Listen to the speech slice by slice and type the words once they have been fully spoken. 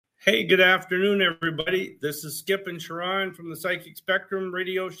Hey, good afternoon, everybody. This is Skip and Sha'ron from the Psychic Spectrum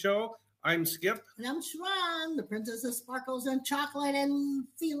radio show. I'm Skip. And I'm Sha'ron, the princess of sparkles and chocolate, and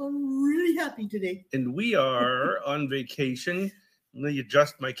feeling really happy today. And we are on vacation. Let me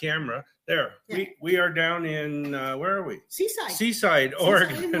adjust my camera. There. Yeah. We are down in, where are we? Seaside,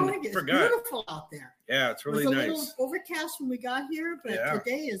 Oregon. It's beautiful out there. Yeah, it's really nice. It was a little overcast when we got here, but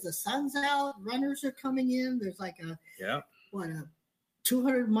today as the sun's out, runners are coming in. There's like a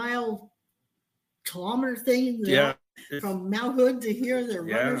 200-mile kilometer thing from Mount Hood to here. They're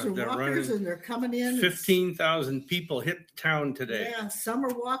runners and walkers, and they're coming in. 15,000 people hit town today. Yeah, some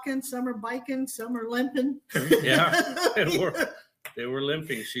are walking, some are biking, some are limping. They were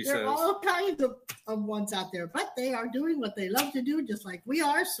limping, she says. There are all kinds of ones out there, but they are doing what they love to do, just like we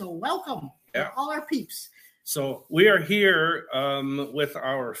are. So welcome, all our peeps. So we are here with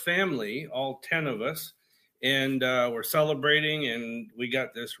our family, all 10 of us, and we're celebrating, and we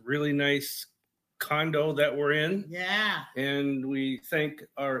got this really nice condo that we're in. Yeah. And we thank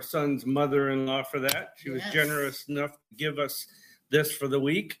our son's mother-in-law for that. She was generous enough to give us this for the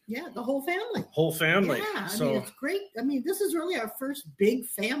week. Yeah, the whole family. Yeah, I mean, it's great. I mean, this is really our first big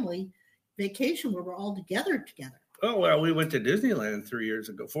family vacation where we're all together. Oh, well, we went to Disneyland 4 years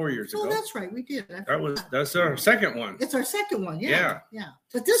ago. Oh, that's right. We did. That's our second one. It's our second one. Yeah.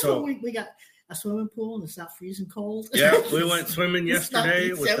 But this one, we got a swimming pool and it's not freezing cold. Yeah, we went swimming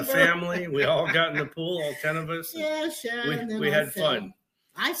yesterday with the family. We all got in the pool, all 10 of us. Yeah, Sharon. We had fun.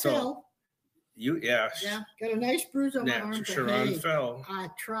 I fell. Yeah, got a nice bruise on my arm. Sha'ron fell. I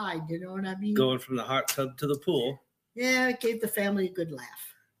tried, you know what I mean? Going from the hot tub to the pool. Yeah, it gave the family a good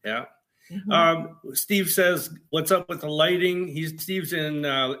laugh. Yeah. Mm-hmm. Steve says, what's up with the lighting? Steve's in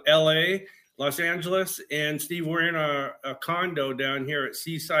L.A., Los Angeles, and Steve, we're in a condo down here at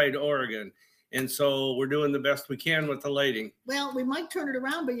Seaside, Oregon. And so we're doing the best we can with the lighting. Well, we might turn it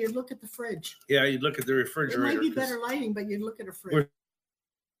around, but you'd look at the fridge. Yeah, you'd look at the refrigerator. It might be better lighting, but you'd look at a fridge.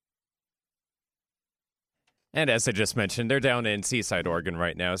 And as I just mentioned, they're down in Seaside, Oregon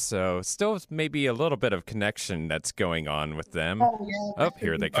right now, so still maybe a little bit of connection that's going on with them.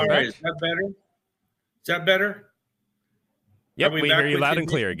 Here they come back. Is that better? Is that better? Yep, we hear you loud and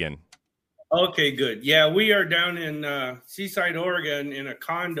clear again. Okay, good. Yeah, we are down in Seaside, Oregon in a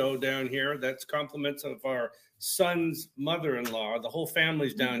condo down here. That's compliments of our son's mother-in-law. The whole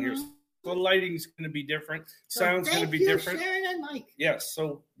family's down here. The lighting's going to be different. Sound's going to be different. Sharon and Mike. Yes,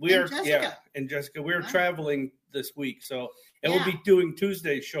 so we are. Jessica. Yeah, and Jessica. We're traveling this week, so we'll be doing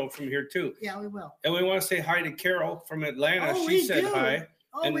Tuesday's show from here too. Yeah, we will. And we want to say hi to Carol from Atlanta. She said hi.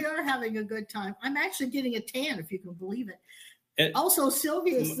 Oh, we are having a good time. I'm actually getting a tan, if you can believe it. And also,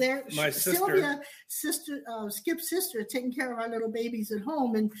 Sylvia's there. My sister. Sylvia, Skip's sister, is taking care of our little babies at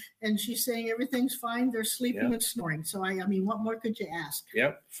home, and she's saying everything's fine. They're sleeping and snoring. So, I mean, what more could you ask?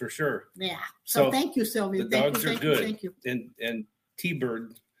 Yep, for sure. Yeah. So thank you, Sylvia. The dogs are good. Thank you. And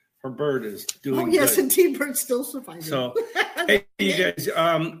T-Bird, her bird is doing good. Oh, yes, and T-Bird's still surviving. So, hey, you guys,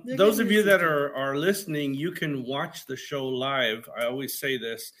 those of you that are listening, you can watch the show live. I always say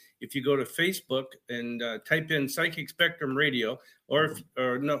this. If you go to Facebook and type in Psychic Spectrum Radio, or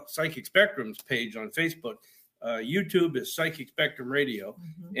Psychic Spectrum's page on Facebook, YouTube is Psychic Spectrum Radio,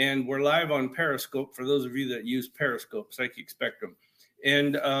 and we're live on Periscope for those of you that use Periscope, Psychic Spectrum.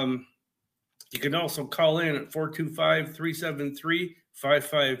 And you can also call in at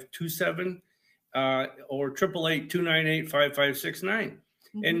 425-373-5527 or 888-298-5569.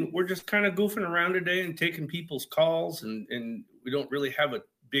 And we're just kind of goofing around today and taking people's calls, and we don't really have a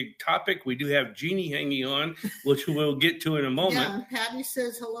big topic. We do have Jeannie hanging on, which we'll get to in a moment. Yeah, Patty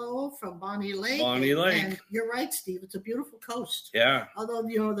says hello from Bonnie Lake. And you're right, Steve. It's a beautiful coast. Yeah. Although,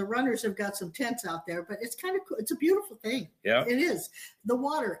 the runners have got some tents out there, but it's kind of cool. It's a beautiful thing. Yeah. It is. The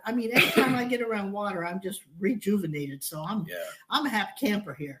water. I mean, anytime I get around water, I'm just rejuvenated. So I'm a happy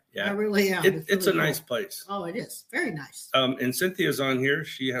camper here. Yeah. I really am. It's really a nice place. Oh, it is. Very nice. And Cynthia's on here.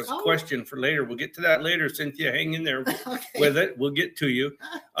 She has a question for later. We'll get to that later, Cynthia. Hang in there with it. We'll get to you.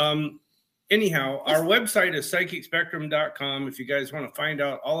 Anyhow, our website is psychicspectrum.com. If you guys want to find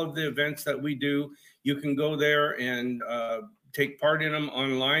out all of the events that we do, you can go there and take part in them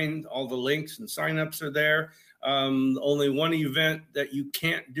online. All the links and signups are there. Only one event that you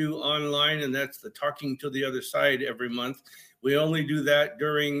can't do online, and that's the Talking to the Other Side every month. We only do that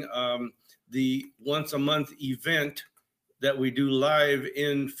during the once a month event that we do live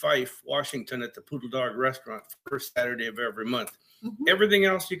in Fife, Washington at the Poodle Dog Restaurant, first Saturday of every month. Everything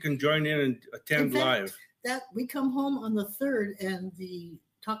else you can join in and attend live. That we come home on the 3rd, and the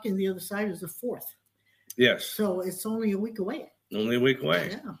Talking to the Other Side is the 4th. Yes. So it's only a week away. Only a week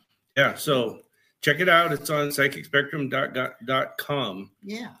away. Yeah. So check it out. It's on psychicspectrum.com.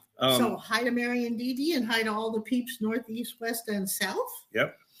 Yeah. So hi to Mary and Dee Dee, and hi to all the peeps north, east, west, and south.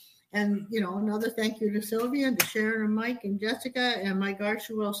 Yep. And, another thank you to Sylvia and to Sha'ron and Mike and Jessica. And my gosh,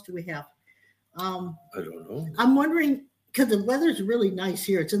 who else do we have? I don't know. I'm wondering, because the weather's really nice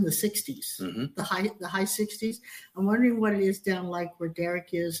here. It's in the 60s, mm-hmm. the high 60s. I'm wondering what it is down like where Derek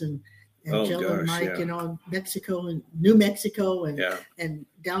is and Jill and Mike, Mexico and New Mexico and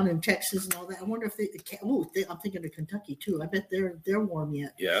down in Texas and all that. I wonder if I'm thinking of Kentucky too. I bet they're warm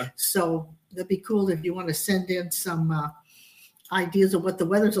yet. Yeah. So that'd be cool if you want to send in some ideas of what the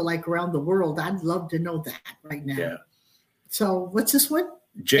weathers are like around the world. I'd love to know that right now. Yeah. So what's this one?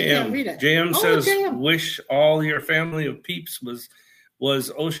 JM says, wish all your family of peeps was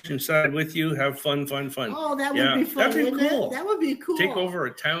oceanside with you. Have fun. Oh, that would be fun. That'd be cool. That would be cool. Take over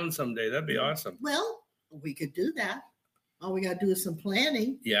a town someday. That'd be awesome. Well, we could do that. All we got to do is some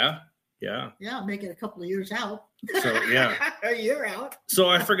planning. Yeah. Make it a couple of years out. So, yeah. A year out. So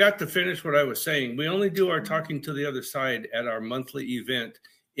I forgot to finish what I was saying. We only do our talking to the other side at our monthly event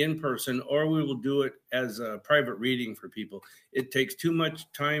in person, or we will do it as a private reading for people. It takes too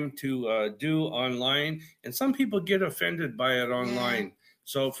much time to do online, and some people get offended by it online. Yeah.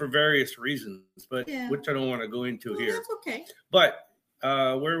 So for various reasons, but which I don't want to go into here. That's okay. But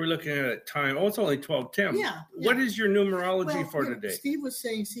where are we looking at time? Oh, it's only 12:10. Yeah. What is your numerology for today? Steve was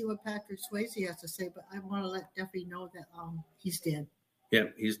saying, see what Patrick Swayze has to say, but I want to let Duffy know that he's dead. Yeah,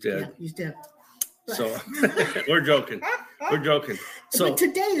 he's dead. Yeah, he's dead. So we're joking. So but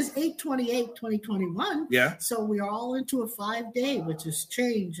today is 8/28/2021. Yeah. So we are all into a 5-day, which is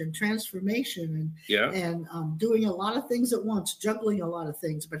change and transformation and doing a lot of things at once, juggling a lot of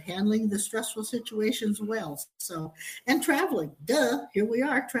things, but handling the stressful situations well. So, and traveling. Here we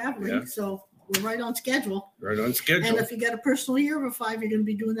are traveling. Yeah. So we're right on schedule. Right on schedule. And if you got a personal year of a 5, you're going to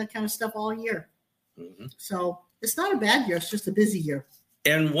be doing that kind of stuff all year. Mm-hmm. So it's not a bad year. It's just a busy year.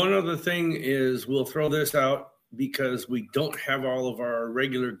 And one other thing is we'll throw this out because we don't have all of our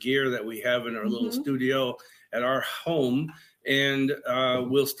regular gear that we have in our little studio at our home. And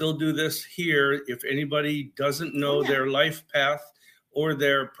we'll still do this here. If anybody doesn't know their life path or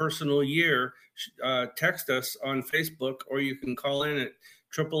their personal year, text us on Facebook, or you can call in at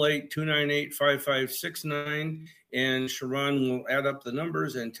 888-298-5569. And Sha'ron will add up the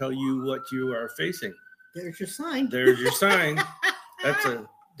numbers and tell you what you are facing. There's your sign. That's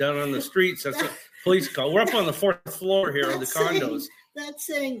down on the streets. That's a police call. We're up on the 4th floor here of the condos. That's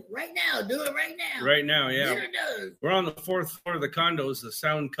saying right now. Do it right now. Right now, yeah. We're on the 4th floor of the condos. The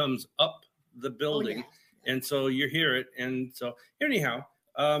sound comes up the building, and so you hear it. And so anyhow,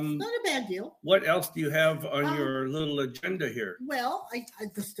 not a bad deal. What else do you have on your little agenda here? Well,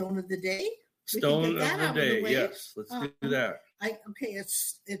 the stone of the day. Stone of the day. Yes, let's do that.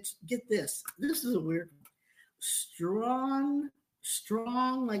 It's get this. This is a weird one.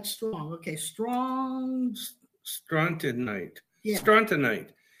 Strong, like strong. Okay, strong. Strontianite. Yeah.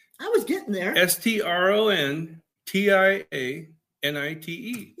 Strontianite. I was getting there. STRONTIANITE.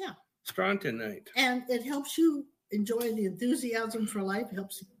 Yeah. Strontianite. And it helps you enjoy the enthusiasm for life. It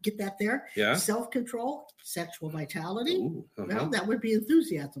helps you get that there. Yeah. Self-control, sexual vitality. Ooh, Well, that would be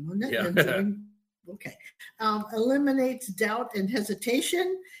enthusiasm, wouldn't it? Yeah. Okay. Eliminates doubt and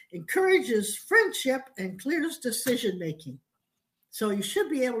hesitation, encourages friendship, and clears decision-making. So you should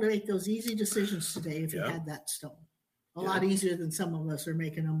be able to make those easy decisions today if you had that stone. A lot easier than some of us are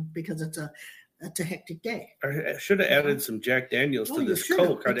making them because it's a hectic day. I should have added some Jack Daniels to this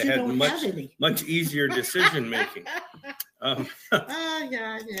Coke. I'd have had much easier decision-making. Yeah.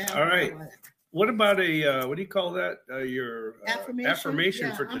 All right. What about what do you call that? Your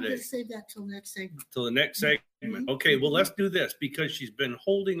affirmation for today. I'm going to save that till next segment. Till the next segment. Mm-hmm. Okay, well, let's do this because she's been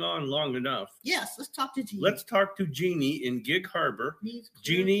holding on long enough. Yes, let's talk to Jeannie. Let's talk to Jeannie in Gig Harbor.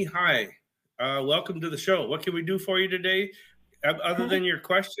 Jeannie, hi. Welcome to the show. What can we do for you today? Other than your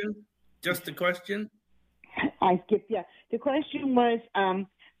question? Just the question? I skipped, yeah. The question was,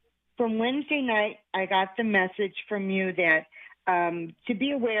 from Wednesday night, I got the message from you that to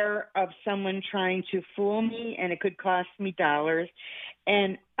be aware of someone trying to fool me, and it could cost me dollars.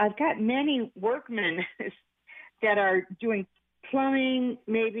 And I've got many workmen that are doing plumbing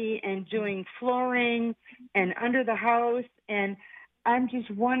maybe and doing flooring and under the house. And I'm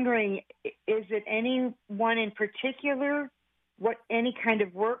just wondering, is it anyone in particular, any kind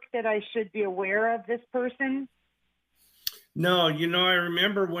of work that I should be aware of this person? No, I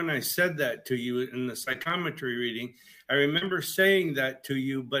remember when I said that to you in the psychometry reading, I remember saying that to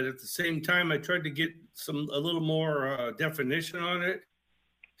you, but at the same time, I tried to get a little more definition on it,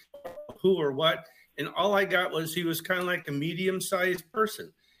 who or what. And all I got was he was kind of like a medium-sized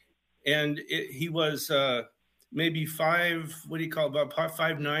person. and he was maybe about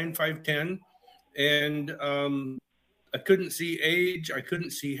 5'9", 5'10", and I couldn't see age. I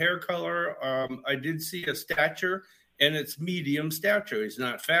couldn't see hair color. I did see a stature, and it's medium stature. He's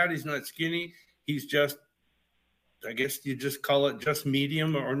not fat. He's not skinny. He's just, I guess you just call it just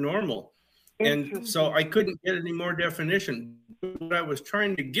medium or normal. And so I couldn't get any more definition. What I was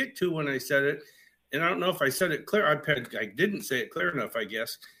trying to get to when I said it, and I don't know if I said it clear. I didn't say it clear enough, I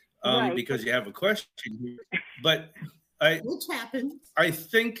guess, right, because you have a question here. But which happened? I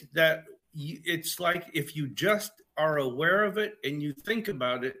think that it's like if you just are aware of it and you think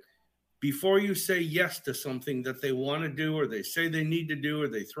about it before you say yes to something that they want to do or they say they need to do or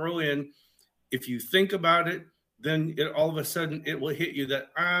they throw in, if you think about it, then all of a sudden it will hit you that,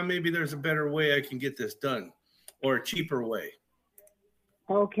 maybe there's a better way I can get this done or a cheaper way.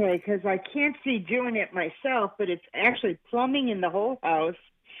 Okay, because I can't see doing it myself, but it's actually plumbing in the whole house.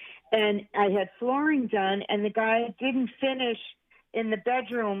 And I had flooring done, and the guy didn't finish in the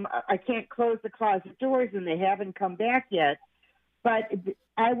bedroom. I can't close the closet doors, and they haven't come back yet. But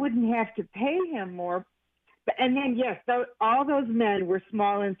I wouldn't have to pay him more. And then, yes, all those men were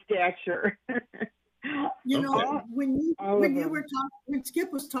small in stature. You know, when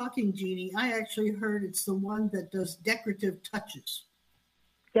Skip was talking, Jeannie, I actually heard it's the one that does decorative touches.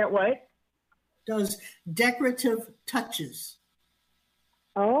 That what? Does decorative touches.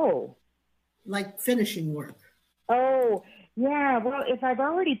 Oh. Like finishing work. Oh, yeah. Well, if I've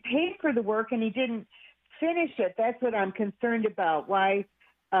already paid for the work and he didn't finish it, that's what I'm concerned about. Why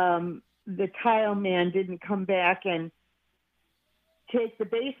the tile man didn't come back and take the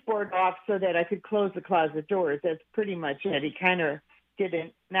baseboard off so that I could close the closet doors. That's pretty much it. He kind of did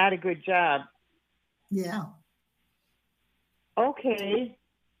not a good job. Yeah. Okay.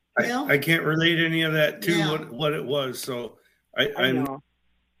 I can't relate any of that to what it was. So I know.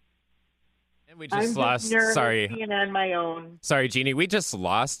 And we just lost. Sorry, being on my own. Sorry, Jeannie. We just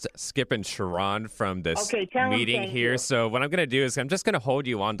lost Skip and Sha'ron from this meeting here. You. So what I'm going to do is I'm just going to hold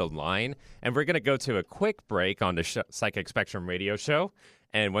you on the line, and we're going to go to a quick break on the Psychic Spectrum radio show.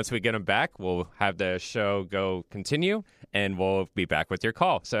 And once we get them back, we'll have the show continue, and we'll be back with your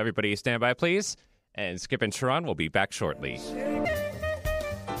call. So everybody stand by, please. And Skip and Sha'ron will be back shortly.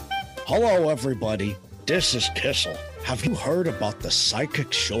 Hello, everybody. This is Kissel. Have you heard about the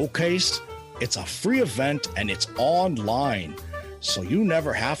Psychic Showcase? It's a free event and it's online, so you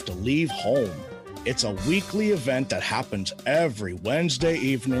never have to leave home. It's a weekly event that happens every Wednesday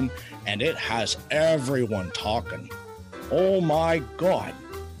evening, and it has everyone talking. Oh my God,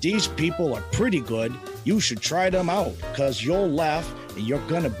 these people are pretty good. You should try them out, because you'll laugh and you're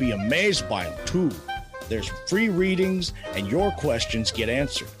going to be amazed by them too. There's free readings and your questions get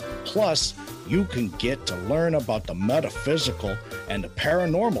answered. Plus, you can get to learn about the metaphysical and the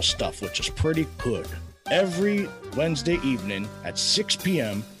paranormal stuff, which is pretty good. Every Wednesday evening at 6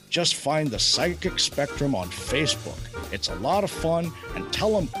 p.m., just find the Psychic Spectrum on Facebook. It's a lot of fun, and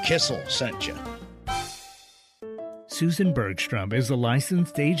tell them Kissel sent you. Susan Bergstrom is a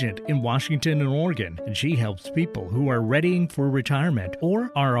licensed agent in Washington and Oregon, and she helps people who are readying for retirement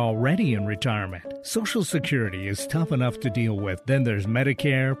or are already in retirement. Social Security is tough enough to deal with. Then there's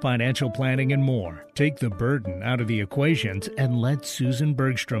Medicare, financial planning, and more. Take the burden out of the equations and let Susan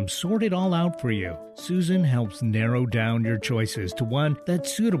Bergstrom sort it all out for you. Susan helps narrow down your choices to one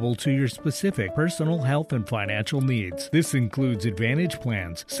that's suitable to your specific personal health and financial needs. This includes Advantage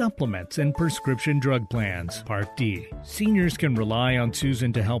plans, supplements, and prescription drug plans. Part D. Seniors can rely on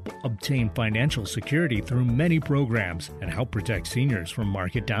Susan to help obtain financial security through many programs and help protect seniors from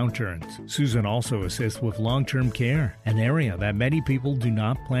market downturns. Susan also assists with long-term care, an area that many people do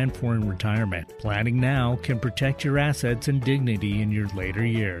not plan for in retirement. Planning now can protect your assets and dignity in your later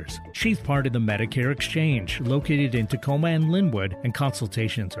years. She's part of the Medicare Exchange, located in Tacoma and Linwood, and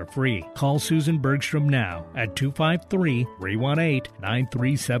consultations are free. Call Susan Bergstrom now at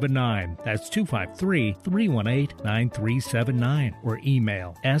 253-318-9379. That's 253-318-9379. Or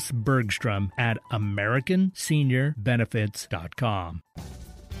email sbergstrom@americanseniorbenefits.com.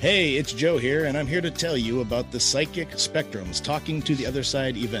 Hey, it's Joe here, and I'm here to tell you about the Psychic Spectrum's Talking to the Other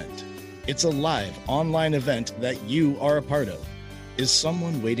Side event. It's a live online event that you are a part of. Is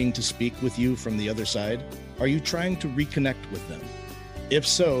someone waiting to speak with you from the other side? Are you trying to reconnect with them? If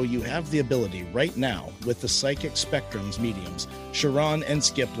so, you have the ability right now with the Psychic Spectrum's mediums, Sha'ron and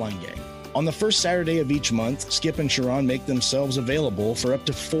Skip Lange. On the first Saturday of each month, Skip and Sha'ron make themselves available for up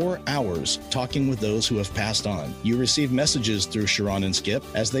to 4 hours, talking with those who have passed on. You receive messages through Sha'ron and Skip,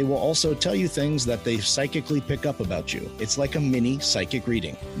 as they will also tell you things that they psychically pick up about you. It's like a mini psychic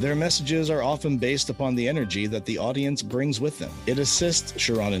reading. Their messages are often based upon the energy that the audience brings with them. It assists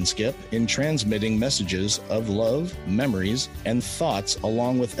Sha'ron and Skip in transmitting messages of love, memories, and thoughts,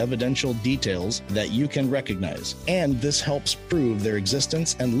 along with evidential details that you can recognize. And this helps prove their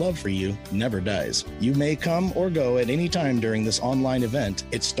existence and love for you never dies. You may come or go at any time during this online event.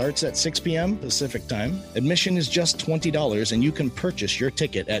 It starts at 6 p.m. Pacific time. Admission is just $20, and you can purchase your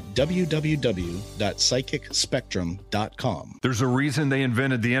ticket at www.psychicspectrum.com. There's a reason they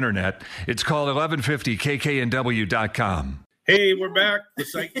invented the internet. It's called 1150kknw.com. Hey, we're back. The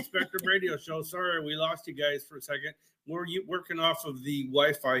Psychic Spectrum Radio Show. Sorry, we lost you guys for a second. We're working off of the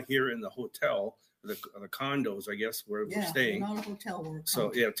Wi-Fi here in the hotel, the condos, I guess, where we're staying. Not a hotel.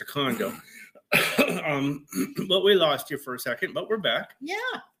 So, yeah, it's a condo. But we lost you for a second, but we're back. Yeah.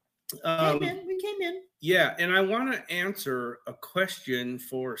 We came in. Yeah, and I want to answer a question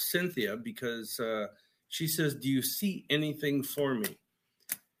for Cynthia because she says, do you see anything for me?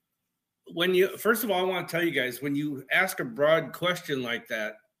 First of all, I want to tell you guys, when you ask a broad question like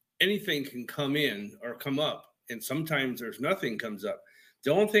that, anything can come in or come up, and sometimes there's nothing comes up.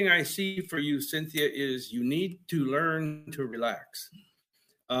 The only thing I see for you, Cynthia, is you need to learn to relax.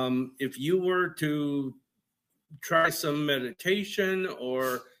 If you were to try some meditation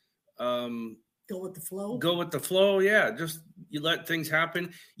or go with the flow, yeah, just you let things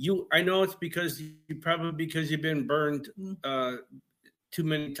happen. I know it's because you've been burned too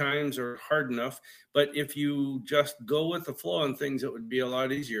many times or hard enough, but if you just go with the flow on things, it would be a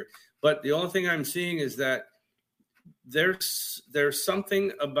lot easier. But the only thing I'm seeing is that there's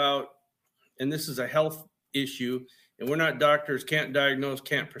something about, and this is a health issue, and we're not doctors, can't diagnose,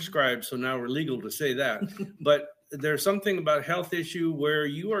 can't prescribe, so now we're legal to say that. But there's something about health issue where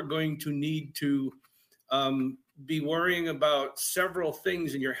you are going to need to be worrying about several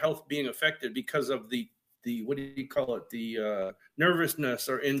things in your health being affected because of the what do you call it? The nervousness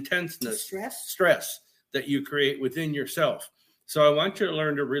or intenseness, stress that you create within yourself. So I want you to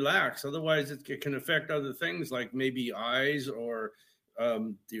learn to relax. Otherwise, it can affect other things like maybe eyes or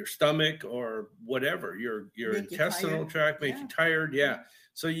your stomach or whatever. Your intestinal tract make you tired. Yeah.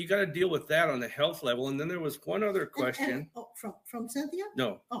 So you got to deal with that on the health level. And then there was one other question. From Cynthia?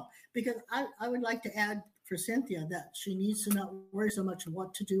 No. Oh, because I would like to add for Cynthia that she needs to not worry so much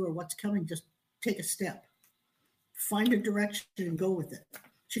what to do or what's coming. Just take a step. Find a direction and go with it.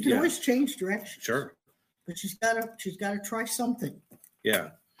 She can always change direction. Sure. But she's got to try something.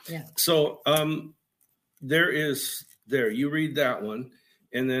 Yeah. Yeah. So you read that one,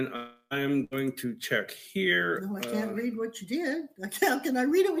 and then I'm going to check here. No, I can't read what you did. How can I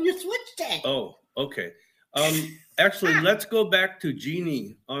read it when you switched it? Oh, okay. Actually, let's go back to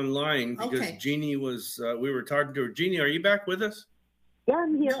Jeannie online because Jeannie was. We were talking to her. Jeannie, are you back with us? Yeah,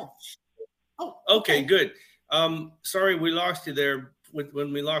 I'm here. No. Oh. Okay, good. Sorry, we lost you there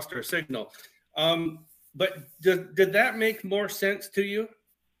when we lost our signal. But did that make more sense to you?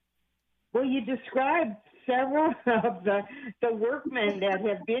 Well, you described several of the workmen that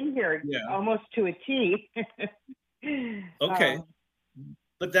have been here almost to a T. Okay.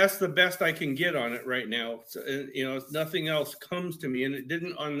 But that's the best I can get on it right now. So, nothing else comes to me, and it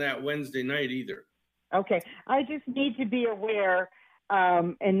didn't on that Wednesday night either. Okay. I just need to be aware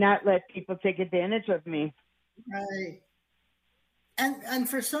and not let people take advantage of me. Right. And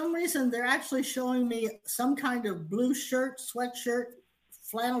for some reason, they're actually showing me some kind of blue shirt, sweatshirt,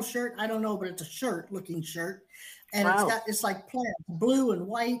 flannel shirt. I don't know, but it's a shirt-looking shirt. And it's like plants, blue and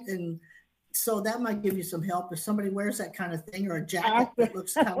white. And so that might give you some help if somebody wears that kind of thing or a jacket that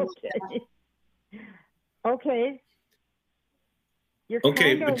looks kind of like that. Okay. Your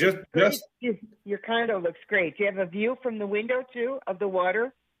condo looks great. Do you have a view from the window, too, of the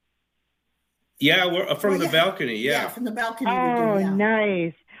water? Yeah, we're from the balcony. Yeah, from the balcony. Oh,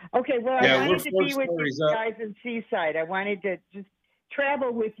 nice. Okay, well, I wanted to be with you guys in Seaside. I wanted to just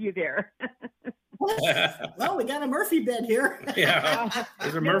travel with you there. Well, we got a Murphy bed here. Yeah,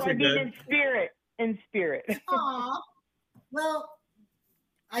 there's a Murphy bed. In spirit. Aw. Well,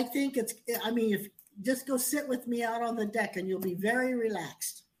 I think if just go sit with me out on the deck and you'll be very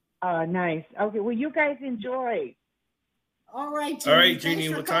relaxed. Nice. Okay, well, you guys enjoy. All right, Jeannie. All right, Jeannie.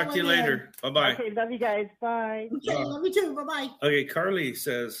 We'll talk to you later. Bye-bye. Okay, love you guys. Bye. Okay, love you too. Bye-bye. Okay, Carly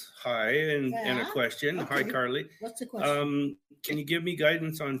says hi and a question. Okay. Hi, Carly. What's the question? Can you give me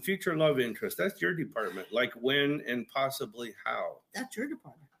guidance on future love interest? That's your department. Like when and possibly how? That's your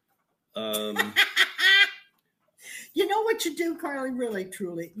department. You know what you do, Carly, really,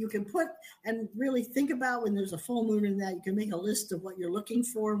 truly? You can put and really think about when there's a full moon in that. You can make a list of what you're looking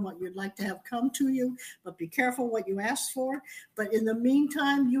for and what you'd like to have come to you, but be careful what you ask for. But in the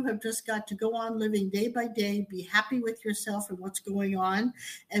meantime, you have just got to go on living day by day, be happy with yourself and what's going on.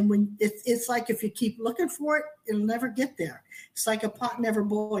 And when it's like if you keep looking for it, it'll never get there. It's like a pot never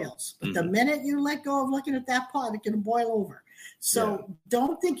boils. But the minute you let go of looking at that pot, it can boil over. So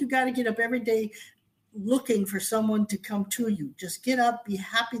don't think you got to get up every day looking for someone to come to you. Just get up, be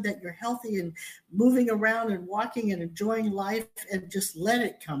happy that you're healthy and moving around and walking and enjoying life, and just let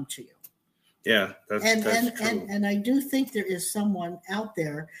it come to you. Yeah, that's true. And I do think there is someone out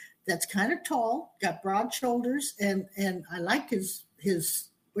there that's kind of tall, got broad shoulders, and I like his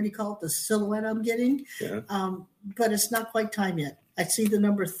what do you call it, the silhouette I'm getting. Yeah. But it's not quite time yet. I see the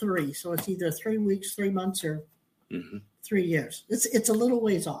number 3, so it's either 3 weeks, 3 months, or 3 years. It's a little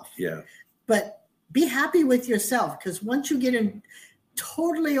ways off. Yeah. But be happy with yourself, because once you get in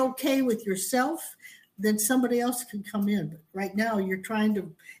totally okay with yourself, then somebody else can come in. But right now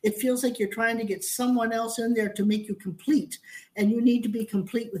it feels like you're trying to get someone else in there to make you complete, and you need to be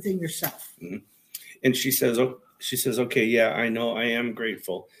complete within yourself. Mm-hmm. And she says, okay, yeah, I know, I am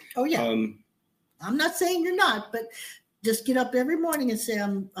grateful. Oh yeah. I'm not saying you're not, but just get up every morning and say,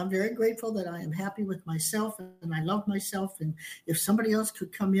 I'm very grateful that I am happy with myself and I love myself. And if somebody else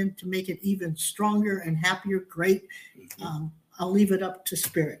could come in to make it even stronger and happier, great. I'll leave it up to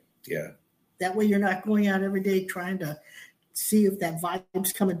spirit. Yeah. That way you're not going out every day trying to see if that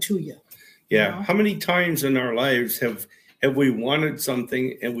vibe's coming to you. Yeah. You know? How many times in our lives have we wanted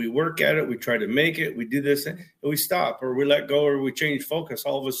something and we work at it, we try to make it, we do this and we stop, or we let go, or we change focus.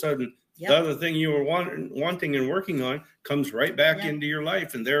 All of a sudden, the other thing you were wanting and working on comes right back into your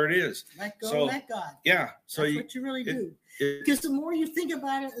life, and there it is. Let go, let God. Yeah. So that's what you really do. Because the more you think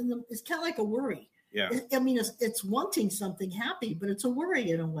about it, it's kind of like a worry. Yeah. I mean, it's wanting something happy, but it's a worry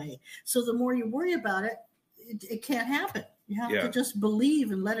in a way. So the more you worry about it, it can't happen. You have to just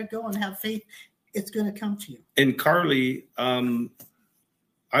believe and let it go and have faith. It's going to come to you. And Carly,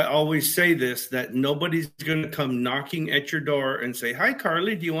 I always say this, that nobody's going to come knocking at your door and say, hi,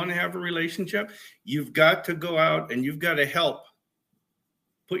 Carly, do you want to have a relationship? You've got to go out and you've got to help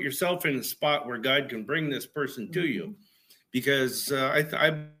put yourself in a spot where God can bring this person to you. Because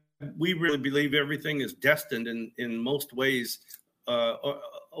we really believe everything is destined in most ways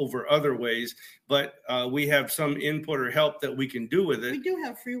over other ways, but we have some input or help that we can do with it. We do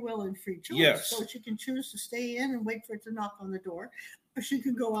have free will and free choice. Yes. So she can choose to stay in and wait for it to knock on the door, or she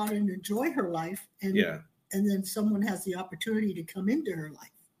can go out and enjoy her life, and then someone has the opportunity to come into her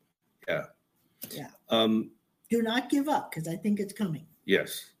life. Yeah. Do not give up, because I think it's coming.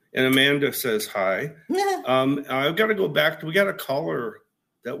 Yes. And Amanda says hi. I've got to go back we got a caller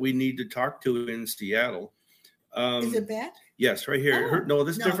that we need to talk to in Seattle. Is it bad? Yes, right here.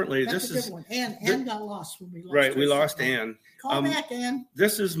 Differently. That's a different one. Ann got lost when we lost her. Right, we lost Ann. Call back, Ann.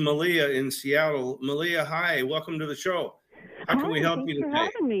 This is Malia in Seattle. Malia, hi. Welcome to the show. How can we help you today?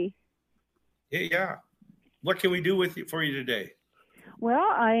 Thanks for having me. Yeah. What can we do for you today? Well,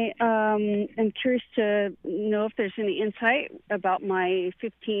 I am curious to know if there's any insight about my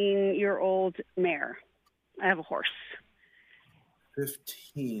 15-year-old mare. I have a horse.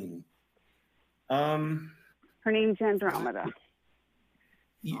 15. Her name's Andromeda.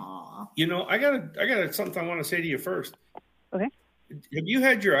 You know, I got something I want to say to you first. Okay. Have you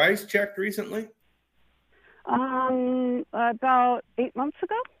had your eyes checked recently? About 8 months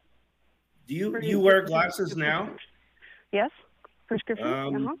ago. Do you wear glasses now? Yes.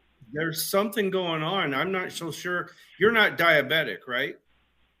 Prescription. There's something going on. I'm not so sure. You're not diabetic, right?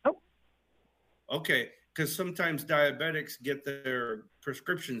 Oh. Okay, because sometimes diabetics get their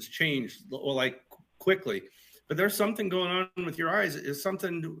prescriptions changed, like quickly. But there's something going on with your eyes. It's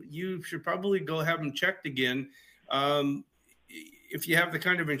something you should probably go have them checked again. If you have the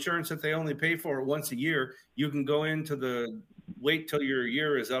kind of insurance that they only pay for once a year, you can go into wait till your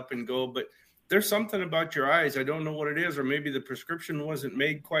year is up and go. But there's something about your eyes. I don't know what it is, or maybe the prescription wasn't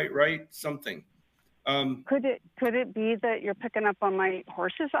made quite right. Something. Could it be that you're picking up on my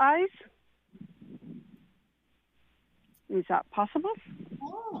horse's eyes? Is that possible?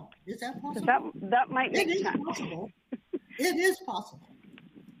 Oh, is that possible? That might make sense. Possible. It is possible.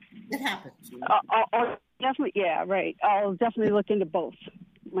 It happens. I'll definitely, right. I'll definitely look into both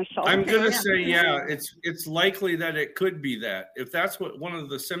myself. I'm going to say, it's likely that it could be that. If that's one of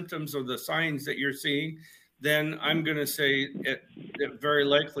the symptoms or the signs that you're seeing, then I'm going to say it very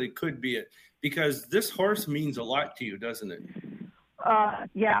likely could be it, because this horse means a lot to you, doesn't it?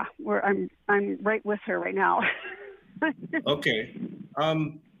 Yeah. I'm right with her right now. Okay.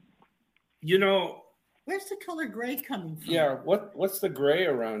 You know, Where's the color gray coming from? Yeah, what's the gray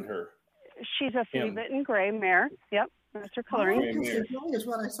around her? She's a flea-bitten gray mare. Yep, that's her coloring. Gray mare. Gray is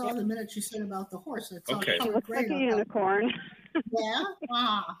what I saw the minute she said about the horse. Okay. She looks like a unicorn. Yeah?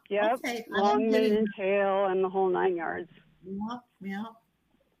 Ah, yep, okay. long mane and tail and the whole 9 yards. Yeah.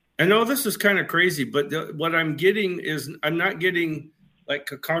 I know this is kind of crazy, but what I'm getting is I'm not getting like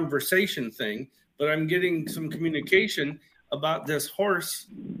a conversation thing, but I'm getting some communication about this horse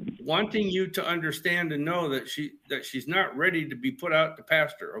wanting you to understand and know that she's not ready to be put out to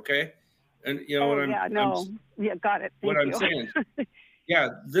pasture. Okay. And you know what I'm, got it. What I'm saying. Yeah.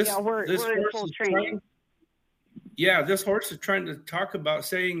 This horse is trying. Yeah. This horse is trying to talk about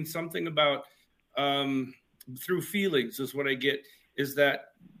saying something about, through feelings is what I get, is that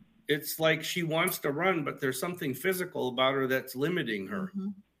it's like she wants to run, but there's something physical about her that's limiting her. Mm-hmm.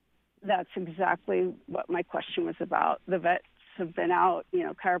 That's exactly what my question was about. The vets have been out,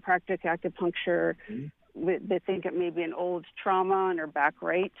 chiropractic, acupuncture. Mm-hmm. They think it may be an old trauma on her back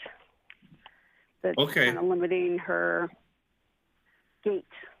right that's kind of limiting her gait.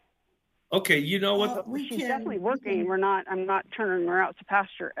 Okay, you know what? She's definitely working. I'm not turning her out to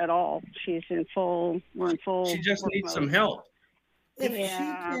pasture at all. We're in full. She just needs mode. Some help. If she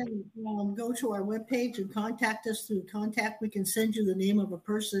can go to our webpage and contact us through contact, we can send you the name of a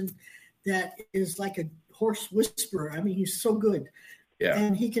person that is like a horse whisperer. I mean, he's so good. Yeah.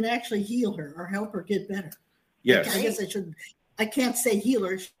 And he can actually heal her or help her get better. Yes. I guess I can't say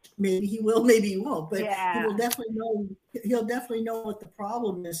healer. Maybe he will, maybe he won't, but he'll definitely know what the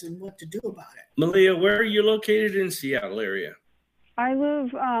problem is and what to do about it. Malia, where are you located in Seattle area? I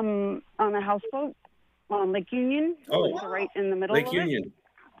live on a houseboat on Lake Union. Oh, right in the middle Lake of Union. It.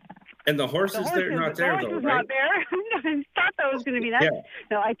 And the horse is there, not there, though, right? Not there. I thought that was going to be that. Yeah.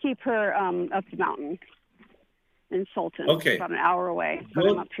 No, I keep her up the mountain in Sultan. Okay. About an hour away, but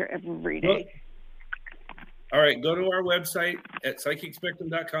I'm up here every day. All right, go to our website at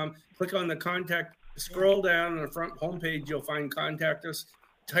psychicspectrum.com. Click on the contact. Scroll down on the front homepage. You'll find contact us.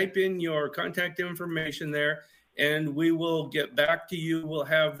 Type in your contact information there, and we will get back to you. We'll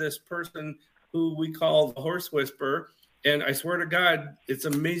have this person who we call the horse whisperer. And I swear to God, it's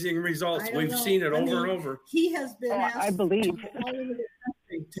amazing results. We've seen it over and over. He has been asked, I believe, all over the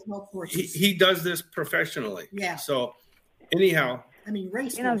country to help horses. He does this professionally. Yeah. So anyhow. I mean,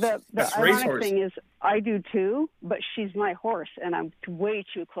 race the ironic thing is I do too, but she's my horse, and I'm way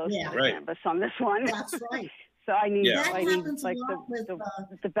too close to the canvas on this one. That's right. So I need, that happens like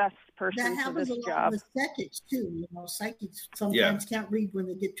the best person for this job. That happens a lot with psychics too. Psychics sometimes can't read when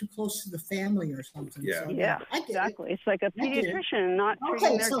they get too close to the family or something. Yeah, so, exactly. It's like a pediatrician not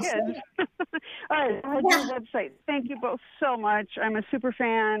treating their kids. All right, I do the website. Thank you both so much. I'm a super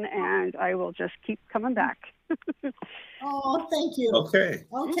fan, and I will just keep coming back. Oh, thank you. Okay,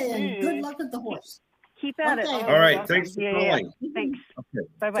 and good luck with the horse. Keep at it. All right, thanks for calling. Thanks. Okay.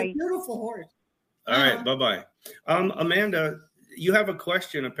 Bye-bye. It's a beautiful horse. All right, bye-bye. Amanda, you have a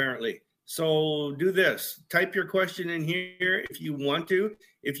question apparently. So do this. Type your question in here if you want to.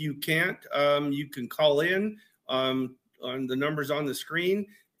 If you can't, you can call in on the numbers on the screen.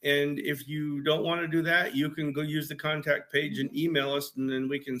 And if you don't want to do that, you can go use the contact page and email us, and then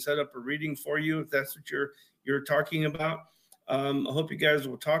we can set up a reading for you if that's what you're talking about. I hope you guys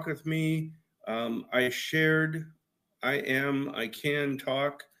will talk with me. I can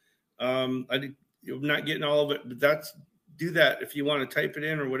talk. I'm not getting all of it, but do that if you want to type it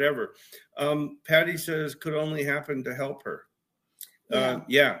in or whatever. Patty says could only happen to help her.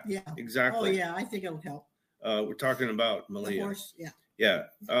 Yeah, exactly. Oh yeah, I think it'll help. We're talking about Malia. The horse, yeah.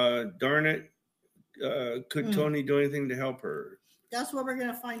 Darn it. Could Tony do anything to help her? That's what we're going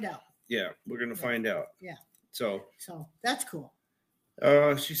to find out. Yeah, we're going to find out. Yeah. So that's cool.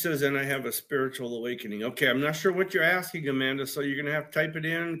 She says, and I have a spiritual awakening. Okay, I'm not sure what you're asking, Amanda, so you're going to have to type it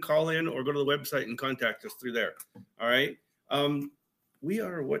in, call in, or go to the website and contact us through there. All right?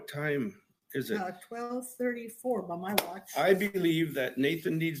 What time is it? 12:34 by my watch. I believe that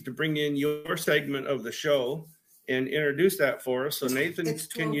Nathan needs to bring in your segment of the show and introduce that for us. So, Nathan,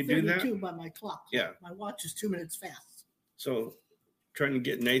 can you do that? It's 12:32 by my clock. Yeah. My watch is 2 minutes fast. So, trying to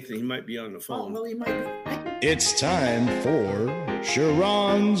get Nathan. He might be on the phone. Oh, well, he might. It's time for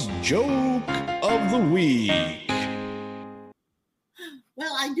Sha'ron's Joke of the Week.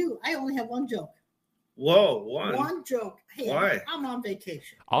 Well, I do. I only have one joke. Whoa, one. One joke. Hey, why? I'm on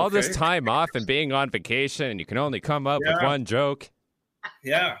vacation. All this time off and being on vacation, and you can only come up with one joke.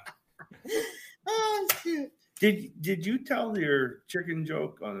 Yeah. Oh, shoot. Did you tell your chicken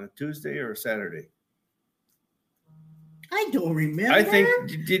joke on a Tuesday or a Saturday? I don't remember. I think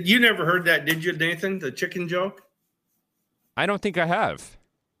you never heard that, did you, Nathan? The chicken joke? I don't think I have.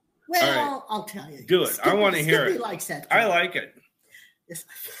 Well, right. I'll tell you. Do it. I want to hear it. Likes that. I like it. Yes.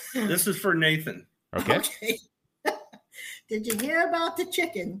 This is for Nathan. Okay. Did you hear about the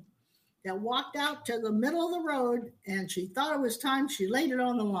chicken that walked out to the middle of the road and she thought it was time? She laid it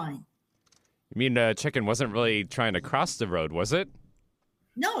on the line. You mean the chicken wasn't really trying to cross the road, was it?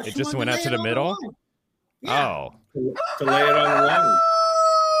 No, it just went out to the middle. Yeah. Oh, to lay it on the line.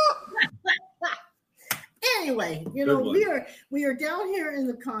 Anyway, we are down here in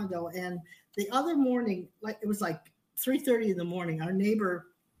the condo, and the other morning, like it was like 3:30 in the morning, our neighbor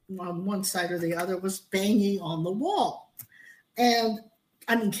on one side or the other was banging on the wall. And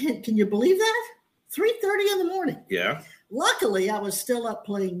I mean, can you believe that? 3:30 in the morning. Yeah. Luckily, I was still up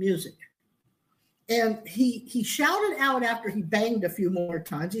playing music. And he shouted out after he banged a few more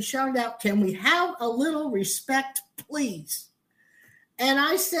times. He shouted out, "Can we have a little respect, please?" And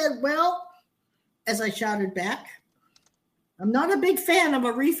I said, well, as I shouted back, I'm not a big fan of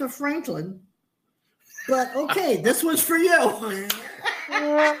Aretha Franklin, but okay, this one's for you.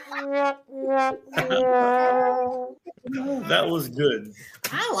 That was good.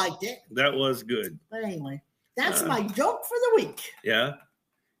 I liked it. That was good. But anyway, that's my joke for the week. Yeah.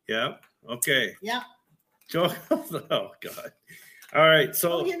 Yeah. Okay. Yeah. Joke. Oh, God. All right.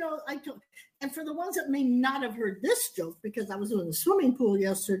 So, and for the ones that may not have heard this joke, because I was in the swimming pool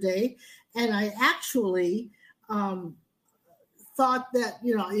yesterday, and I actually thought that,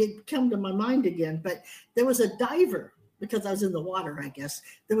 it came to my mind again, but there was a diver, because I was in the water, I guess.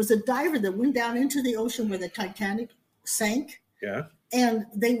 There was a diver that went down into the ocean where the Titanic sank. Yeah. And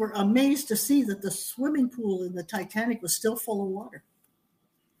they were amazed to see that the swimming pool in the Titanic was still full of water.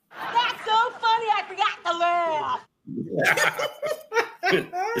 That's so funny, I forgot to laugh.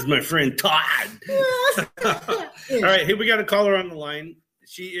 It's my friend Todd. All right, here we got a caller on the line.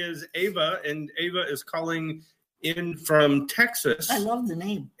 She is Ava, and Ava is calling in from Texas. I love the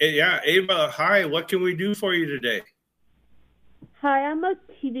name. Yeah, Ava, hi. What can we do for you today? Hi, I'm a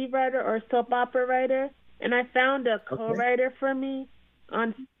TV writer or soap opera writer, and I found a co-writer for me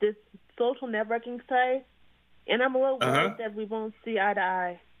on this social networking site, and I'm a little worried that we won't see eye to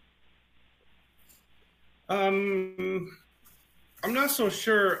eye. I'm not so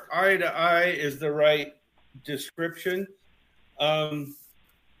sure eye to eye is the right description.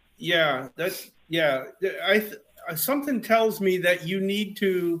 Something tells me that you need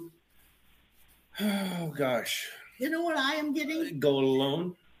to, oh gosh. You know what I am getting? Go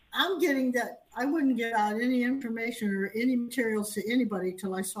alone. I'm getting that I wouldn't get out any information or any materials to anybody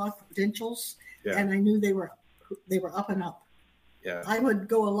till I saw credentials and I knew they were up and up. Yeah. I would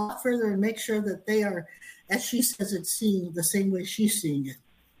go a lot further and make sure that they are, as she says, it's seeing the same way she's seeing it.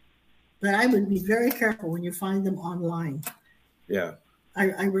 But I would be very careful when you find them online. Yeah.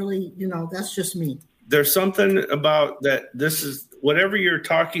 I really, that's just me. There's something about that. This is whatever you're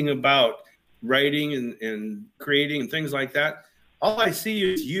talking about, writing and creating and things like that. All I see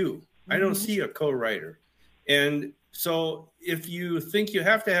is you. Mm-hmm. I don't see a co-writer. And so if you think you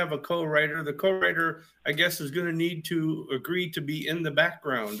have to have a co-writer, the co-writer, I guess, is going to need to agree to be in the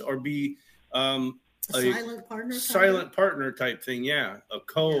background or be a silent partner type thing. Yeah. A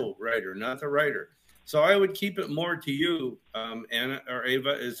co-writer, not the writer. So I would keep it more to you, Anna or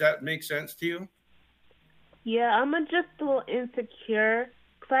Ava. Does that make sense to you? Yeah, I'm just a little insecure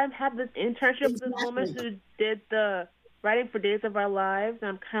because I've had this internship with this woman who did the writing for Days of Our Lives, and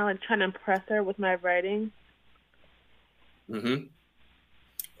I'm kind of like trying to impress her with my writing. Mm-hmm.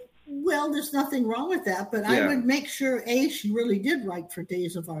 Well, there's nothing wrong with that, but I would make sure, A, she really did write for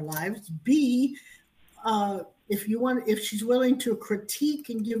Days of Our Lives. B, if she's willing to critique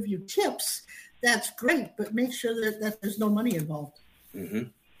and give you tips, that's great, but make sure that there's no money involved. Mm-hmm.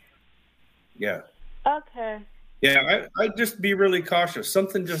 Yeah. Okay. Yeah, I'd just be really cautious.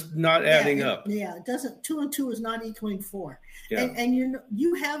 Something just not adding up. Yeah, it doesn't. 2 and 2 is not equaling 4. Yeah. And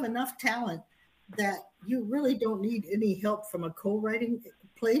you have enough talent that you really don't need any help from a co-writing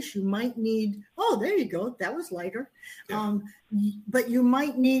place. You might need. Oh, there you go. That was lighter. Yeah. But you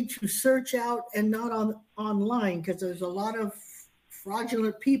might need to search out and not online because there's a lot of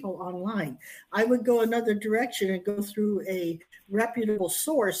fraudulent people online. I would go another direction and go through a reputable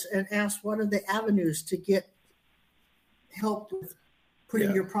source and ask what are the avenues to get help with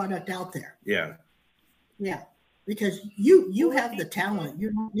putting your product out there. Yeah. Yeah. Because you have the talent.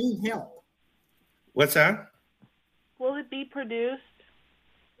 You don't need help. What's that? Will it be produced?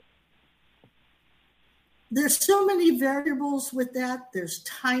 There's so many variables with that. There's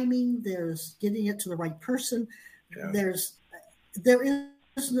timing. There's getting it to the right person. Yeah. There is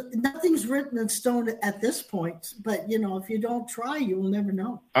Nothing's written in stone at this point, but if you don't try, you will never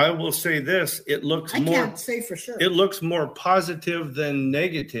know. I will say this: I can't say for sure. It looks more positive than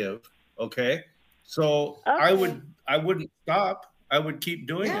negative. Okay, so I wouldn't stop. I would keep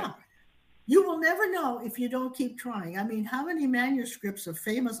doing it. You will never know if you don't keep trying. I mean, how many manuscripts of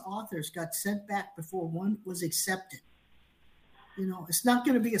famous authors got sent back before one was accepted? It's not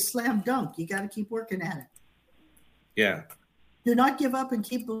going to be a slam dunk. You got to keep working at it. Yeah. Do not give up and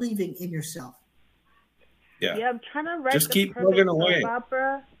keep believing in yourself. Yeah, I'm trying to write just keep plugging away. Soap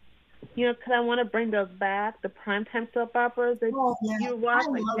opera. Because I want to bring those back, the primetime soap operas that you watch,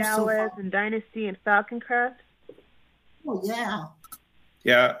 like Dallas and Dynasty and Falconcrest. Oh, yeah.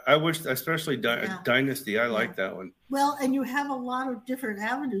 Yeah, I wish, especially Dynasty. I like that one. Well, and you have a lot of different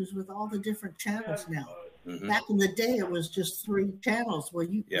avenues with all the different channels now. Mm-hmm. Back in the day, it was just 3 channels. Well,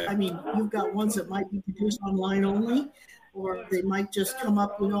 you've got ones that might be produced online only, or they might just come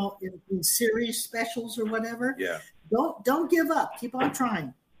up, in series specials or whatever. Yeah. Don't give up. Keep on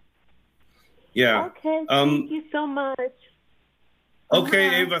trying. Yeah. Okay. Thank you so much.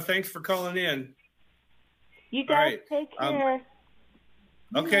 Okay, Ava. Thanks for calling in. You guys take care.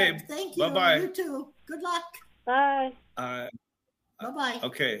 Okay. Yeah, thank you. Bye-bye. You too. Good luck. Bye. Bye-bye.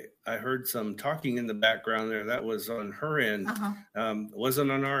 Okay. I heard some talking in the background there. That was on her end.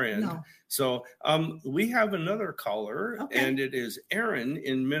 Wasn't on our end. No. So we have another caller, and it is Aaron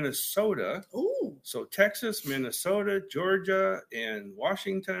in Minnesota. Oh. So Texas, Minnesota, Georgia, and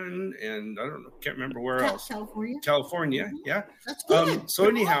Washington, and I don't know, can't remember where else. California, Mm-hmm. yeah. That's good. So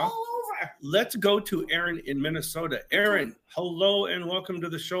anyhow, all over. Let's go to Aaron in Minnesota. Aaron, hello and welcome to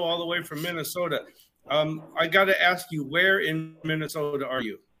the show all the way from Minnesota. I got to ask you, where in Minnesota are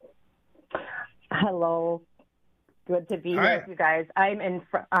you? Hello. Good to be here with you guys. I'm in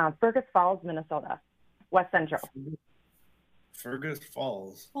Fergus Falls, Minnesota, West Central. Fergus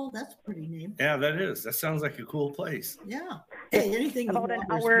Falls. Oh, that's a pretty name. Yeah, that is. That sounds like a cool place. Yeah. Hey, anything about an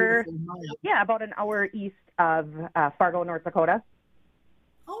hour. Yeah, about an hour east of Fargo, North Dakota.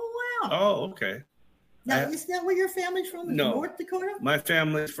 Oh, wow. Oh, okay. Now, is that where your family's from? No. North Dakota? My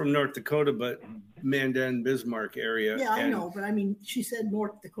family's from North Dakota, but Mandan, Bismarck area. Yeah, I know, but I mean, she said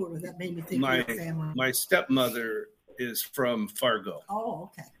North Dakota. That made me think of your family. My stepmother is from Fargo.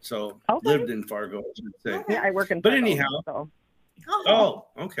 Oh, okay. So lived in Fargo, I should say. Okay. Yeah, I work in Fargo. But anyhow. So. Oh,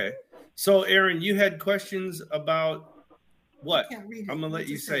 okay. So, Aaron, you had questions about what? I can't read it. I'm going to let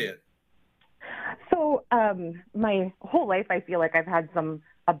you say it. So, my whole life, I feel like I've had some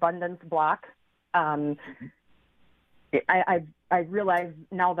abundance block. I realize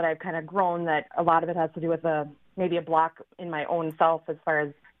now that I've kind of grown that a lot of it has to do with maybe a block in my own self, as far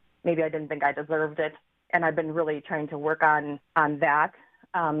as maybe I didn't think I deserved it, and I've been really trying to work on that.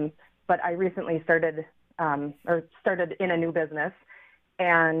 But I recently started in a new business,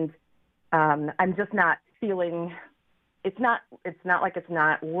 and I'm just not feeling. It's not like it's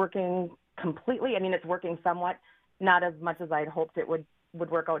not working completely. I mean, it's working somewhat, not as much as I'd hoped it would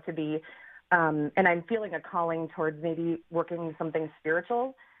work out to be. And I'm feeling a calling towards maybe working something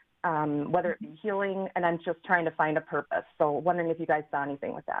spiritual, whether it be healing, and I'm just trying to find a purpose. So wondering if you guys saw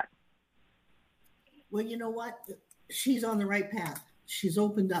anything with that. Well, you know what? She's on the right path. She's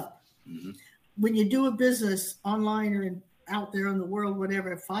opened up. Mm-hmm. When you do a business online or out there in the world,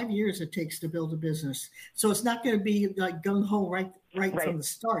 whatever, 5 years it takes to build a business. So it's not going to be like gung-ho right from the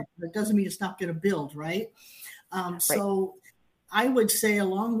start. That doesn't mean it's not going to build, right? So I would say,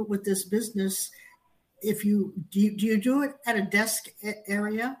 along with this business, if do you do it at a desk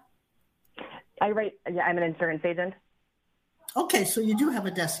area? I'm an insurance agent. Okay, so you do have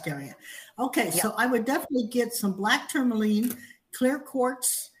a desk area. Okay, so I would definitely get some black tourmaline, clear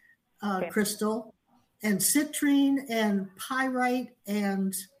quartz crystal, and citrine and pyrite,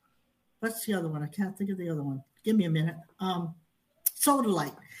 and what's the other one? I can't think of the other one. Give me a minute.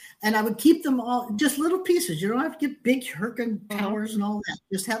 Sodalite. And I would keep them all just little pieces. You don't have to get big Herkin towers and all that.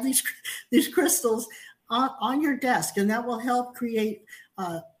 Just have these crystals on your desk, and that will help create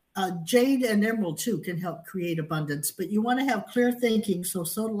jade and emerald too can help create abundance. But you want to have clear thinking, so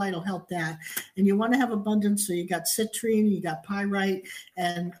sodalite will help that. And you want to have abundance, so you got citrine, you got pyrite,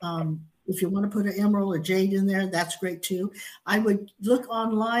 and if you want to put an emerald or jade in there, that's great too. I would look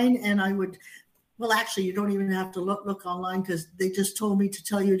online, and I would. Well, actually, you don't even have to look online, because they just told me to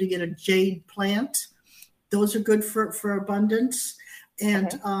tell you to get a jade plant. Those are good for abundance.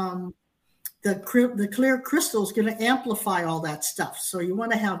 And the clear crystal is going to amplify all that stuff. So you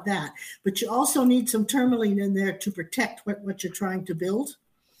want to have that. But you also need some tourmaline in there to protect what you're trying to build.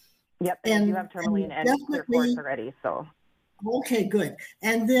 Yep, and you have tourmaline and clear quartz already. So. Okay, good.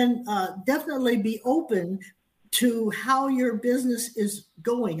 And then definitely be open to how your business is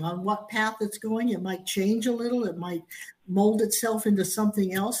going, on what path it's going. It might change a little. It might mold itself into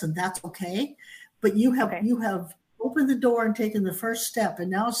something else, and that's okay. But you have opened the door and taken the first step, and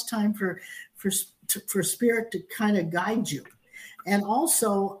now it's time for spirit to kind of guide you. And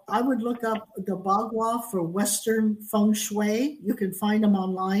also, I would look up the Bagua for Western Feng Shui. You can find them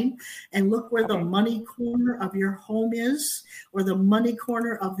online, and look where the money corner of your home is, or the money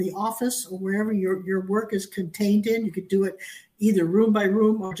corner of the office, or wherever your work is contained in. You could do it either room by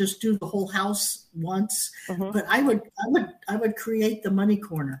room or just do the whole house once. But I would create the money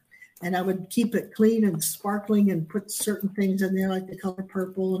corner, and I would keep it clean and sparkling, and put certain things in there like the color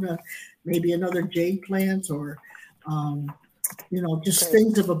purple and maybe another jade plant, or just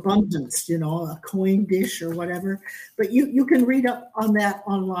things of abundance, a coin dish or whatever. But you can read up on that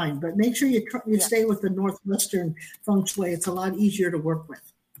online. But make sure you stay with the Northwestern Feng Shui. It's a lot easier to work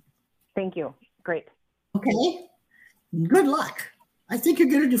with. Thank you. Great. Okay. Good luck. I think you're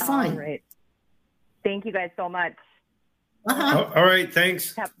going to do fine. All right. Thank you guys so much. All right.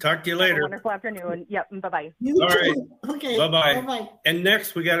 Thanks. Talk to you later. Have a wonderful afternoon. Yep. Bye-bye. All right. Okay. Bye-bye. Bye-bye. And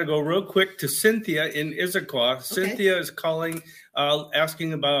next, we got to go real quick to Cynthia in Issaquah. Okay. Cynthia is calling,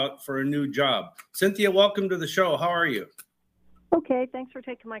 asking for a new job. Cynthia, welcome to the show. How are you? Okay. Thanks for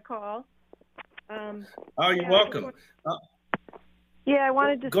taking my call. You're welcome. I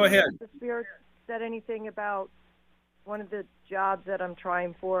wanted to go ahead. If the Spirit said anything about one of the jobs that I'm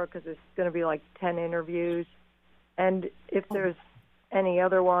trying for, because it's going to be like 10 interviews. And if there's any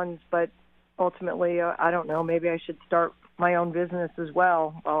other ones, but ultimately, I don't know, maybe I should start my own business as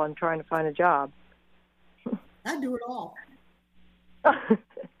well while I'm trying to find a job. I'd do it all.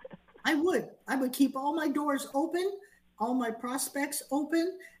 I would keep all my doors open, all my prospects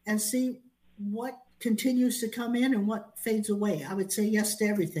open, and see what continues to come in and what fades away. I would say yes to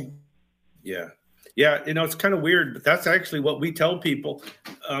everything. Yeah. Yeah, it's kind of weird, but that's actually what we tell people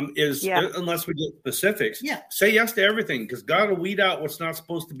unless we get specifics, say yes to everything, because God will weed out what's not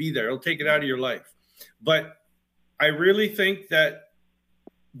supposed to be there. He'll take it out of your life. But I really think that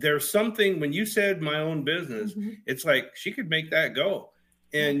there's something, when you said my own business, it's like she could make that go,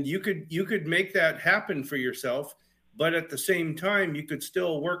 and you could make that happen for yourself, but at the same time, you could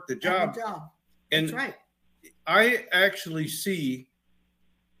still work the job. That's right. I actually see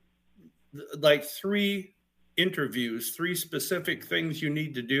like 3 interviews, 3 specific things you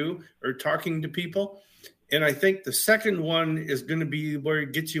need to do, or talking to people. And I think the second one is going to be where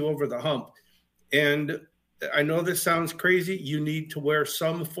it gets you over the hump. And I know this sounds crazy. You need to wear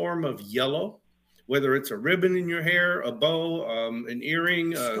some form of yellow, whether it's a ribbon in your hair, a bow, an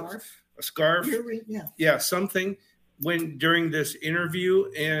earring, a scarf. Earring, something during this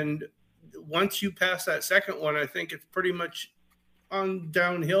interview. And once you pass that second one, I think it's pretty much on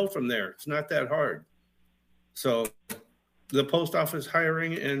downhill from there. It's not that hard. So the post office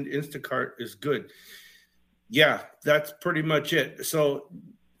hiring and Instacart is good. Yeah, that's pretty much it. So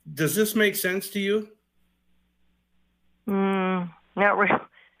does this make sense to you? Not really.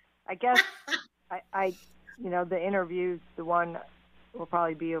 I guess I the interviews, the one will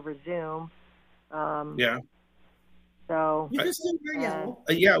probably be over Zoom. So you just wear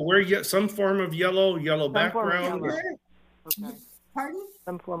yellow. Wear some form of yellow background. Okay. Pardon?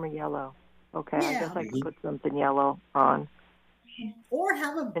 Some form of yellow. Okay, I guess I could put something yellow on. Or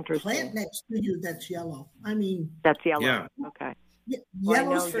have a plant next to you that's yellow. I mean, that's yellow. Yeah. Okay.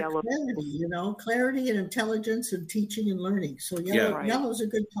 Yellow's for clarity, clarity and intelligence and teaching and learning. So yellow's a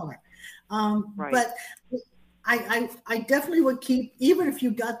good color. But I definitely would keep, even if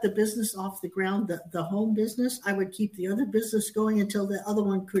you got the business off the ground, the home business, I would keep the other business going until the other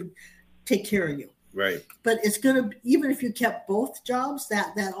one could take care of you. Right. But it's going to, even if you kept both jobs,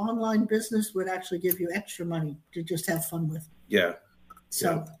 that online business would actually give you extra money to just have fun with. Yeah.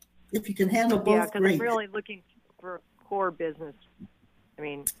 So if you can handle both, yeah, because great. I'm really looking for a core business. I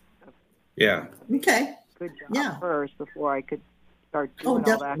mean, okay. Good job first before I could start doing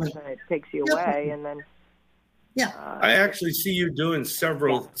all that, because then it takes you away, and then. Yeah. I actually see you doing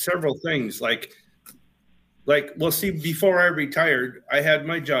several things. Like, well, see, before I retired, I had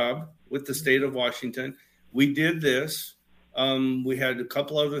my job with the state of Washington. We did this. We had a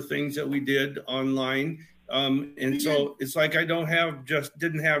couple other things that we did online. So it's like I didn't have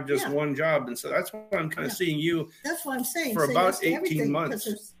just one job. And so that's why I'm kind of seeing you. That's what I'm saying. For about 18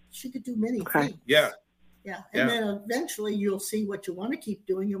 months. She could do many things. Yeah. Yeah. And then eventually you'll see what you want to keep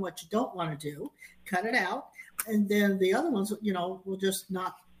doing and what you don't want to do. Cut it out. And then the other ones, will just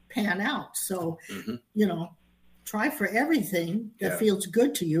not pan out. So, try for everything that feels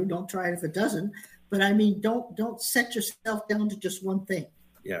good to you. Don't try it if it doesn't. But I mean, don't set yourself down to just one thing.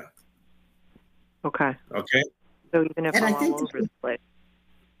 Yeah. Okay. So even if And I'm I think all over the place.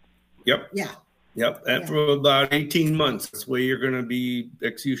 Yep. Yeah. Yep. And for about 18 months, that's where you're going to be,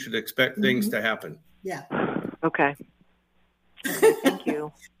 you should expect things to happen. Yeah. Okay. Thank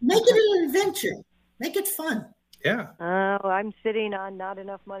you. Make it an adventure. Make it fun. Yeah. I'm sitting on not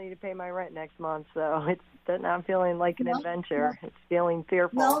enough money to pay my rent next month, so it's not feeling like an adventure. It's feeling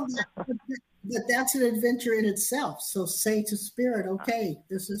fearful. Well, but that's an adventure in itself. So say to Spirit, okay,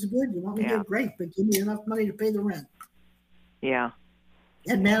 this is good. You want me here? Great, but give me enough money to pay the rent. Yeah.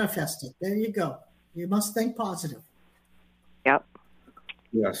 And manifest it. There you go. You must think positive. Yep.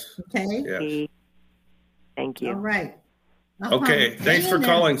 Yes. Okay. Yes. Thank you. All right. Okay. Thanks for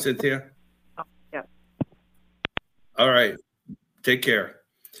calling, Cynthia. Yep. All right. Take care.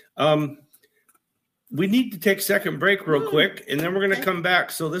 We need to take a second break real quick, and then we're going to come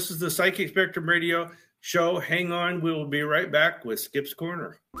back. So this is the Psychic Spectrum Radio Show. Hang on. We will be right back with Skip's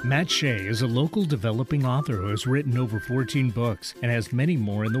Corner. Matt Shea is a local developing author who has written over 14 books and has many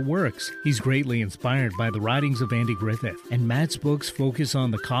more in the works. He's greatly inspired by the writings of Andy Griffith, and Matt's books focus on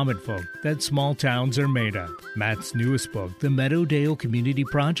the common folk that small towns are made of. Matt's newest book, The Meadowdale Community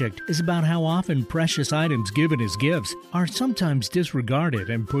Project, is about how often precious items given as gifts are sometimes disregarded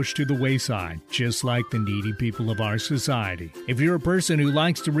and pushed to the wayside, just like the needy people of our society. If you're a person who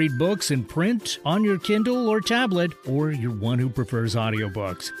likes to read books in print, on your Kindle or tablet, or you're one who prefers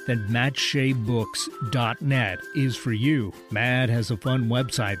audiobooks, then MattSheaBooks.net is for you. Matt has a fun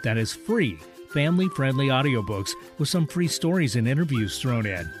website that is free, family-friendly audiobooks with some free stories and interviews thrown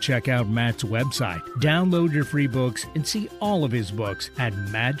in. Check out Matt's website, download your free books, and see all of his books at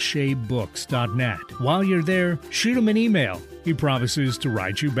MattSheaBooks.net. While you're there, shoot him an email. He promises to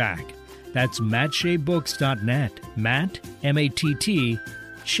write you back. That's MattSheaBooks.net. Matt, M-A-T-T,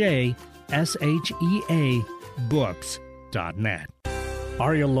 Shea, S-H-E-A, Books.net.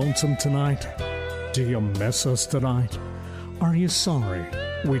 Are you lonesome tonight? Do you miss us tonight? Are you sorry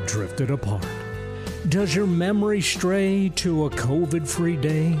we drifted apart? Does your memory stray to a COVID-free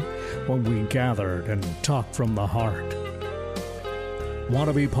day when we gathered and talked from the heart? Want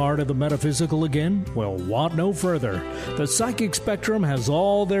to be part of the metaphysical again? Well, want no further. The Psychic Spectrum has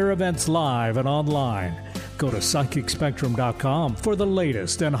all their events live and online. Go to PsychicSpectrum.com for the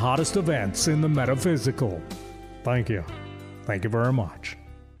latest and hottest events in the metaphysical. Thank you. Thank you very much.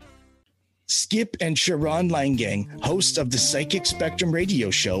 Skip and Sha'ron Langang, hosts of the Psychic Spectrum radio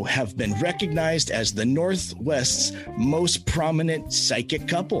show, have been recognized as the Northwest's most prominent psychic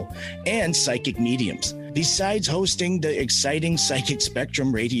couple and psychic mediums. Besides hosting the exciting Psychic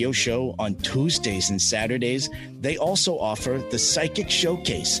Spectrum radio show on Tuesdays and Saturdays, they also offer the Psychic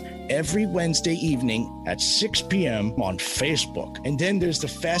Showcase every Wednesday evening at 6 p.m. on Facebook. And then there's the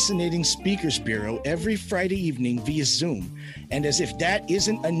Fascinating Speakers Bureau every Friday evening via Zoom. And as if that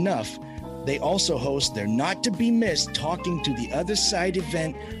isn't enough, they also host their not-to-be-missed Talking to the Other Side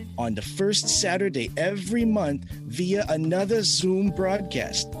event on the first Saturday every month via another Zoom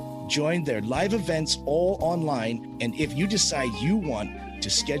broadcast. Join their live events all online, and if you decide you want to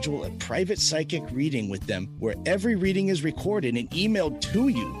schedule a private psychic reading with them where every reading is recorded and emailed to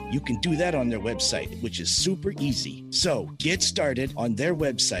you, you can do that on their website, which is super easy. So get started on their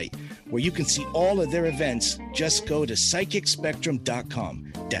website where you can see all of their events. Just go to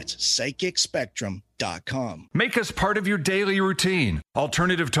PsychicSpectrum.com. That's PsychicSpectrum.com. Make us part of your daily routine.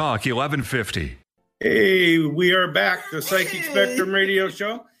 Alternative Talk 1150. Hey, we are back, the Psychic Spectrum Radio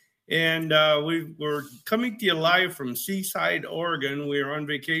Show. And we're coming to you live from Seaside, Oregon. We are on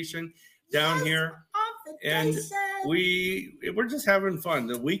vacation down here, and we're just having fun.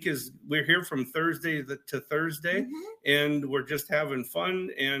 We're here from Thursday to Thursday, and we're just having fun,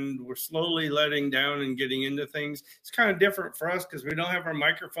 and we're slowly letting down and getting into things. It's kind of different for us because we don't have our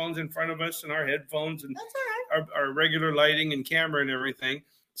microphones in front of us and our headphones and our regular lighting and camera and everything.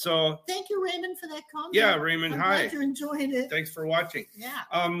 So thank you, Raymond, for that comment. Yeah, Raymond, I'm hi. Glad you enjoyed it. Thanks for watching. Yeah.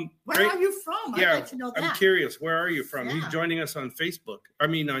 Where are you from? I'd like to know that. I'm curious. Where are you from? Yeah. He's joining us on Facebook. On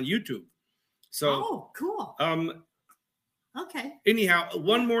YouTube. So. Cool. Okay. Anyhow,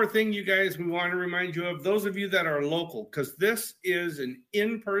 one more thing, you guys, we want to remind you of, those of you that are local, because this is an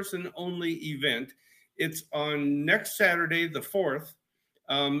in-person only event. It's on next Saturday, the 4th,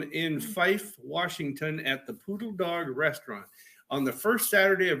 in Fife, Washington, at the Poodle Dog Restaurant. On the first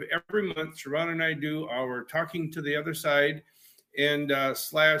Saturday of every month, Sha'ron and I do our Talking to the Other Side and /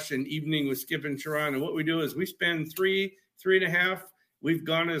 an evening with Skip and Sha'ron. And what we do is we spend 3.5 We've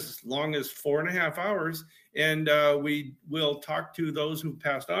gone as long as 4.5 hours, and we will talk to those who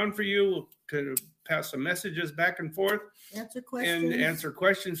passed on for you. We'll kind of pass some messages back and forth. Answer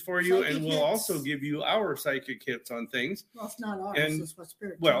questions for you, psychic and we'll hits. also give you our psychic hits on things. Well, it's not ours. And, It's what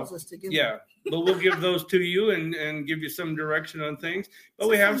Spirit tells us to give. Yeah, but we'll give those to you and give you some direction on things. But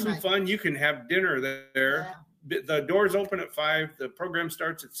we have some fun. You can have dinner there. Yeah. The doors open at 5. The program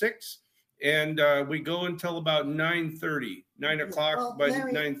starts at 6. And we go until about 9:30, 9 o'clock by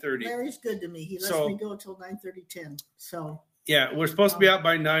 9:30. Larry's good to me. He lets me go until 9:30, 10. So yeah, we're supposed to be out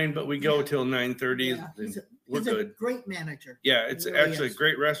by 9, but we go till 9:30. Yeah. We're he's good. a great manager. Yeah, it's actually a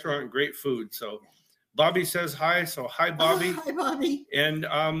great restaurant, great food. So Bobby says hi. So hi, Bobby. Hi, Bobby. And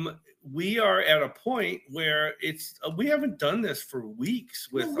we are at a point where we haven't done this for weeks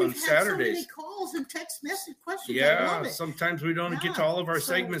on Saturdays. So many calls and text message questions. Yeah, sometimes we don't get to all of our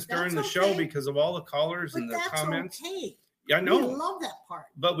segments during the show because of all the callers and the comments. Okay. Yeah, I know. We love that part.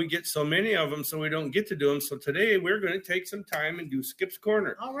 But we get so many of them, so we don't get to do them. So today we're going to take some time and do Skip's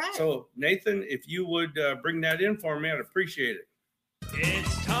Corner. All right. So Nathan, if you would bring that in for me, I'd appreciate it.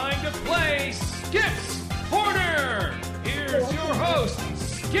 It's time to play Skip's Corner. Here's your host,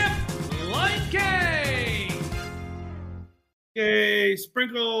 Skip Lightgame. Yay,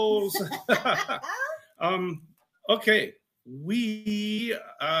 sprinkles. Okay, we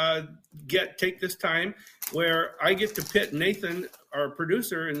take this time where I get to pit Nathan, our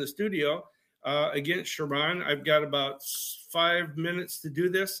producer in the studio, against Sha'ron. I've got about 5 minutes to do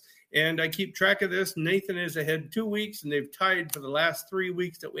this, and I keep track of this. Nathan is ahead 2 weeks, and they've tied for the last 3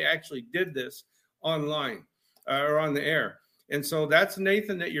 weeks that we actually did this online or on the air. And so that's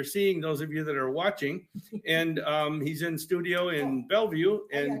Nathan that you're seeing, those of you that are watching. And he's in studio in Bellevue.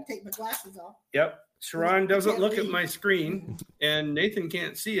 And I gotta take my glasses off. Yep. Sha'ron doesn't look at my screen, and Nathan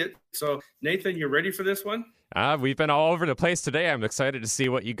can't see it. So, Nathan, you ready for this one? We've been all over the place today. I'm excited to see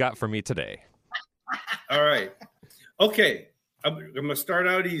what you got for me today. All right. Okay. I'm going to start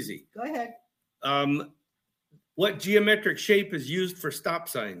out easy. Go ahead. What geometric shape is used for stop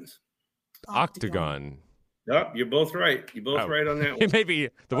signs? Octagon. Yep, you're both right. You're both right on that one. Maybe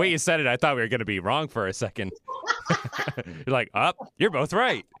the way you said it, I thought we were going to be wrong for a second. You're like, you're both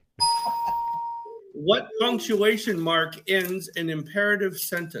right. What punctuation mark ends an imperative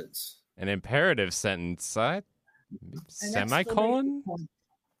sentence? An imperative sentence, semicolon?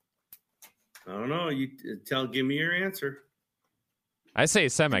 I don't know. You give me your answer. I say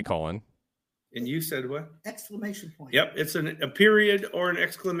semicolon. And you said what? Exclamation point. Yep, it's a period or an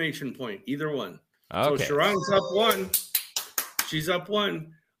exclamation point, either one. Okay. So Sha'ron's up 1. She's up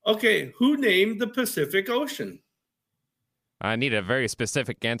 1. Okay, who named the Pacific Ocean? I need a very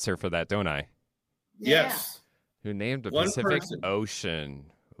specific answer for that, don't I? Yeah. Yes. Who named the Pacific Ocean?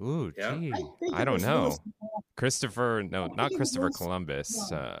 Ooh, gee. I don't know. Not Christopher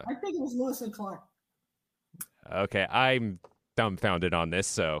Columbus. I think it was Lewis and Clark. Okay, I'm dumbfounded on this,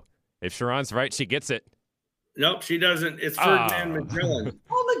 so if Sha'ron's right, she gets it. Nope, she doesn't. It's Ferdinand Magellan.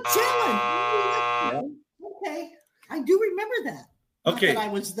 Oh, Magellan. Okay. I do remember that. Okay. Not that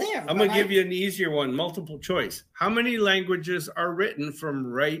I was there. I'm going to give you an easier one, multiple choice. How many languages are written from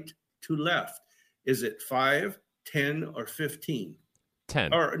right to left? Is it 5, 10, or 15?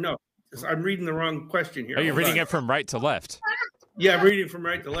 10. Or no, I'm reading the wrong question here. Are you reading it from right to left? Yeah, I'm reading from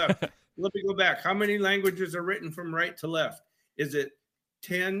right to left. Let me go back. How many languages are written from right to left? Is it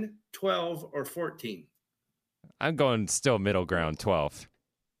 10, 12, or 14? I'm going still middle ground, 12.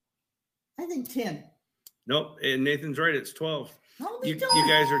 I think 10. Nope, and Nathan's right. It's 12. No, you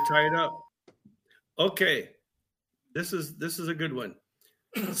guys are tied up. Okay, this is a good one.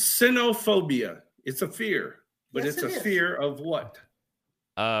 Xenophobia. It's a fear, but Yes, it's a fear of what?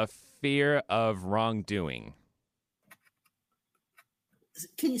 A fear of wrongdoing.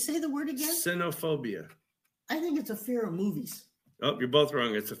 Can you say the word again? Xenophobia. I think it's a fear of movies. Oh, you're both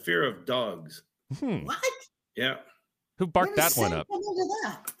wrong. It's a fear of dogs. What? Yeah. Who barked that one up?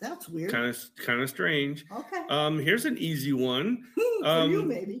 That's weird. Kind of strange. Okay. Here's an easy one. For you,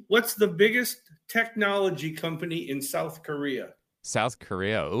 maybe. What's the biggest technology company in South Korea? South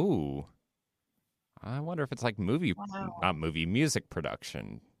Korea. Ooh. I wonder if it's like music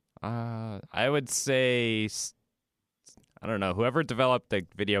production. I would say, I don't know, whoever developed the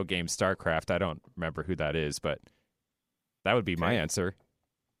video game StarCraft. I don't remember who that is, but that would be my answer.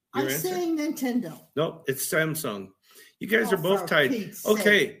 I'm saying Nintendo. Nope, it's Samsung. You guys are both tied.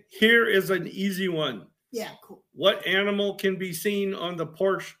 Okay, here is an easy one. Yeah, cool. What animal can be seen on the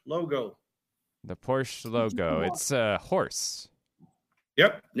Porsche logo? The Porsche logo. It's a horse.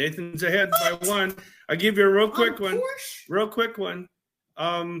 Yep, Nathan's ahead by 1. I'll give you a real quick one. Porsche? Real quick one.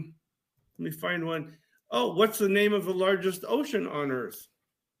 Let me find one. Oh, what's the name of the largest ocean on Earth?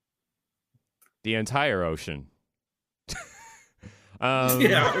 The entire ocean.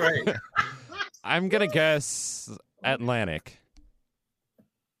 Yeah, right. I'm going to guess Atlantic.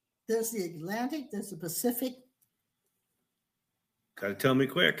 There's the Atlantic, there's the Pacific. Gotta tell me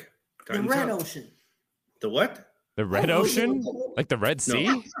quick. The Red Ocean. The what? The Red Ocean? Like the Red Sea?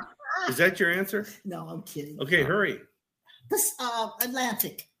 No. Is that your answer? No, I'm kidding. Okay, hurry. This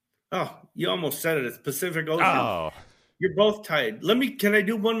Atlantic. Oh, you almost said it. It's Pacific Ocean. Oh. You're both tied. Can I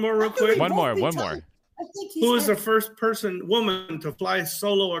do one more real quick? One more. I think Who was the first woman to fly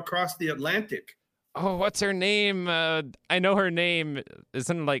solo across the Atlantic? Oh, what's her name? I know her name.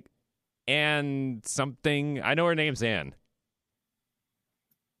 Isn't it like Anne something? I know her name's Anne.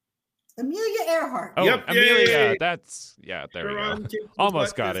 Amelia Earhart. Oh, yep, Amelia. yay. There Sha'ron we go.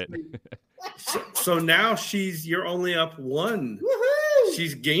 Almost got it. So now you're only up one. Woohoo!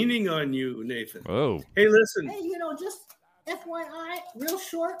 She's gaining on you, Nathan. Oh. Hey, listen. Hey, just FYI, real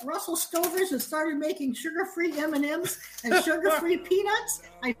short, Russell Stovers has started making sugar-free M&Ms and sugar-free peanuts.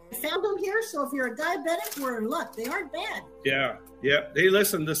 I found them here, so if you're a diabetic, we're in luck. They aren't bad. Yeah. Hey,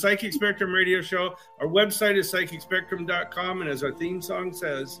 listen, the Psychic Spectrum radio show, our website is psychicspectrum.com, and as our theme song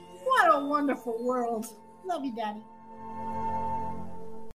says, what a wonderful world. Love you, Daddy.